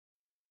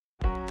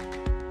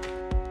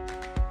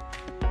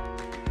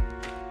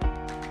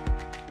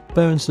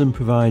Berendsen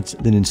provides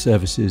linen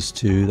services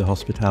to the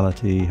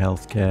hospitality,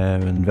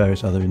 healthcare and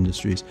various other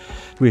industries.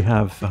 We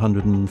have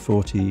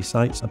 140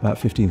 sites, about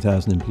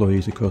 15,000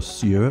 employees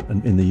across Europe,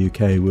 and in the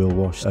UK we'll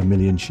wash 1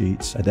 million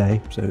sheets a day,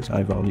 so it's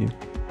high volume.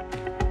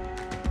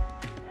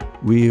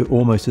 We're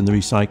almost in the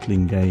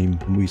recycling game,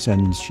 and we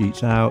send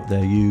sheets out,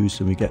 they're used,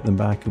 and we get them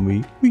back and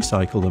we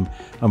recycle them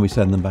and we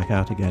send them back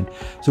out again.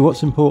 So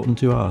what's important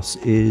to us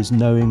is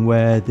knowing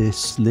where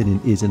this linen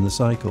is in the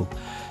cycle.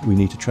 We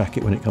need to track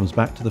it when it comes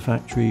back to the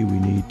factory, we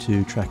need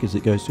to track as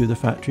it goes through the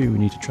factory, we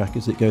need to track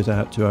as it goes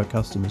out to our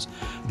customers.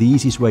 The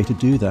easiest way to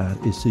do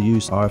that is to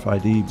use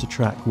RFID to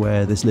track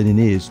where this linen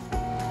is.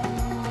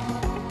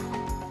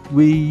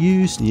 We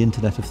use the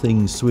Internet of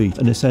Things suite,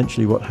 and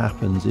essentially what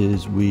happens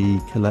is we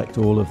collect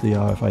all of the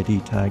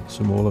RFID tags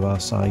from all of our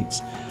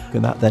sites,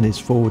 and that then is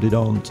forwarded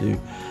on to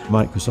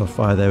Microsoft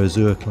via their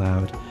Azure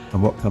cloud,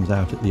 and what comes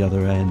out at the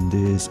other end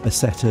is a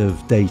set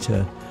of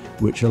data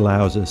which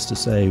allows us to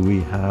say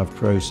we have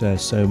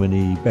processed so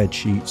many bed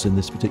sheets in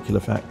this particular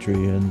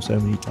factory and so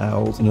many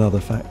towels in another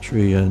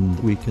factory, and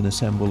we can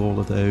assemble all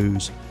of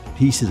those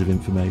pieces of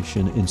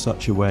information in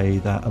such a way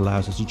that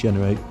allows us to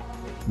generate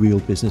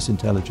real business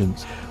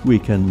intelligence. We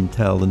can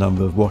tell the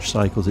number of wash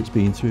cycles it's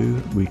been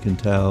through, we can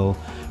tell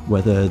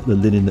whether the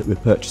linen that we're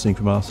purchasing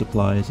from our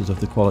suppliers is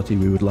of the quality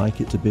we would like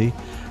it to be.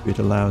 It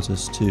allows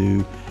us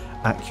to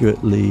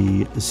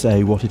accurately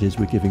say what it is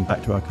we're giving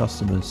back to our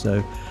customers,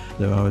 so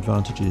there are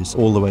advantages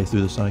all the way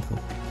through the cycle.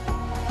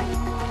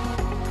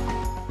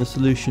 The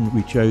solution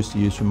we chose to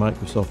use from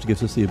Microsoft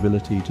gives us the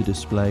ability to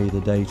display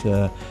the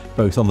data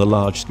both on the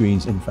large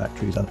screens in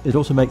factories, and it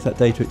also makes that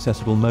data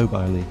accessible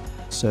mobilely,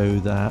 so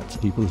that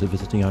people that are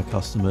visiting our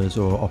customers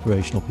or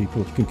operational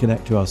people can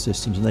connect to our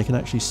systems and they can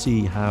actually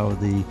see how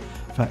the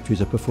factories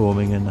are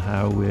performing and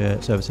how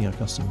we're servicing our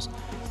customers.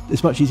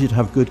 It's much easier to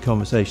have good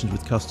conversations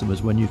with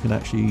customers when you can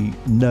actually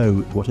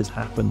know what has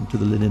happened to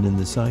the linen in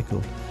the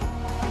cycle.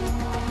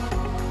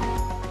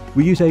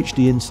 We use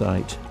HD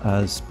Insight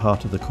as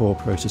part of the core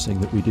processing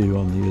that we do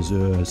on the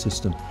Azure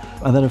system.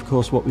 And then of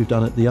course what we've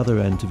done at the other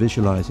end to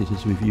visualize it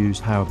is we've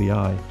used Power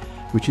BI,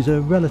 which is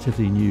a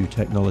relatively new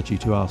technology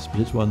to us, but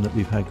it's one that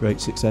we've had great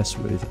success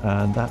with,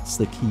 and that's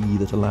the key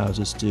that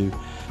allows us to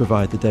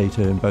provide the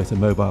data in both a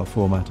mobile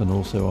format and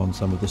also on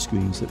some of the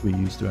screens that we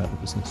use throughout the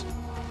business.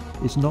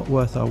 It's not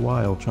worth our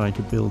while trying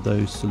to build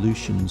those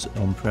solutions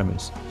on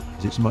premise.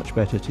 It's much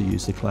better to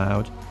use the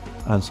cloud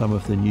and some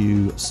of the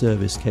new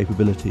service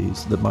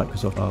capabilities that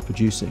Microsoft are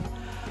producing.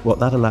 What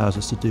that allows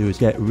us to do is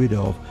get rid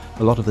of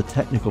a lot of the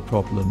technical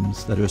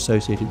problems that are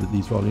associated with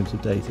these volumes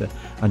of data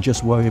and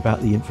just worry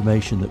about the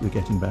information that we're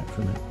getting back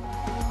from it.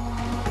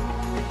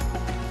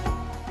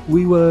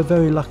 We were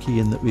very lucky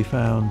in that we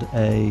found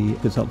a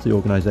consultancy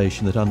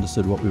organisation that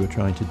understood what we were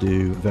trying to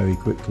do very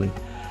quickly.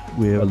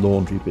 We're a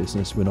laundry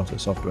business, we're not a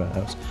software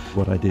house.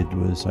 What I did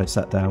was I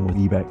sat down with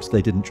eBECS.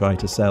 They didn't try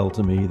to sell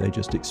to me, they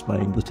just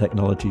explained the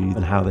technology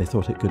and how they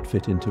thought it could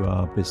fit into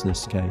our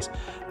business case.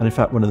 And in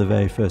fact, one of the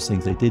very first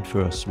things they did for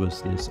us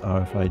was this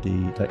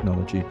RFID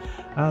technology.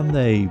 And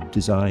they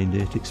designed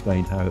it,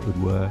 explained how it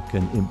would work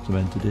and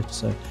implemented it.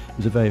 So it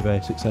was a very,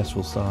 very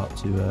successful start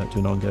to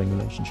an ongoing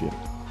relationship.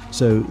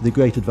 So the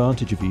great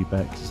advantage of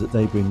eBECS is that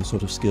they bring the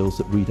sort of skills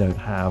that we don't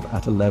have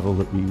at a level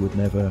that we would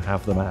never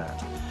have them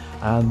at.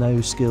 And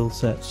those skill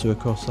sets are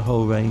across the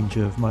whole range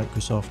of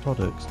Microsoft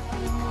products.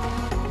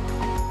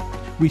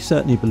 We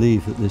certainly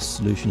believe that this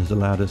solution has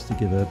allowed us to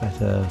give a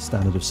better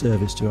standard of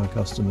service to our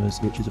customers,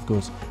 which is of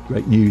course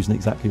great news and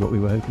exactly what we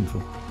were hoping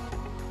for.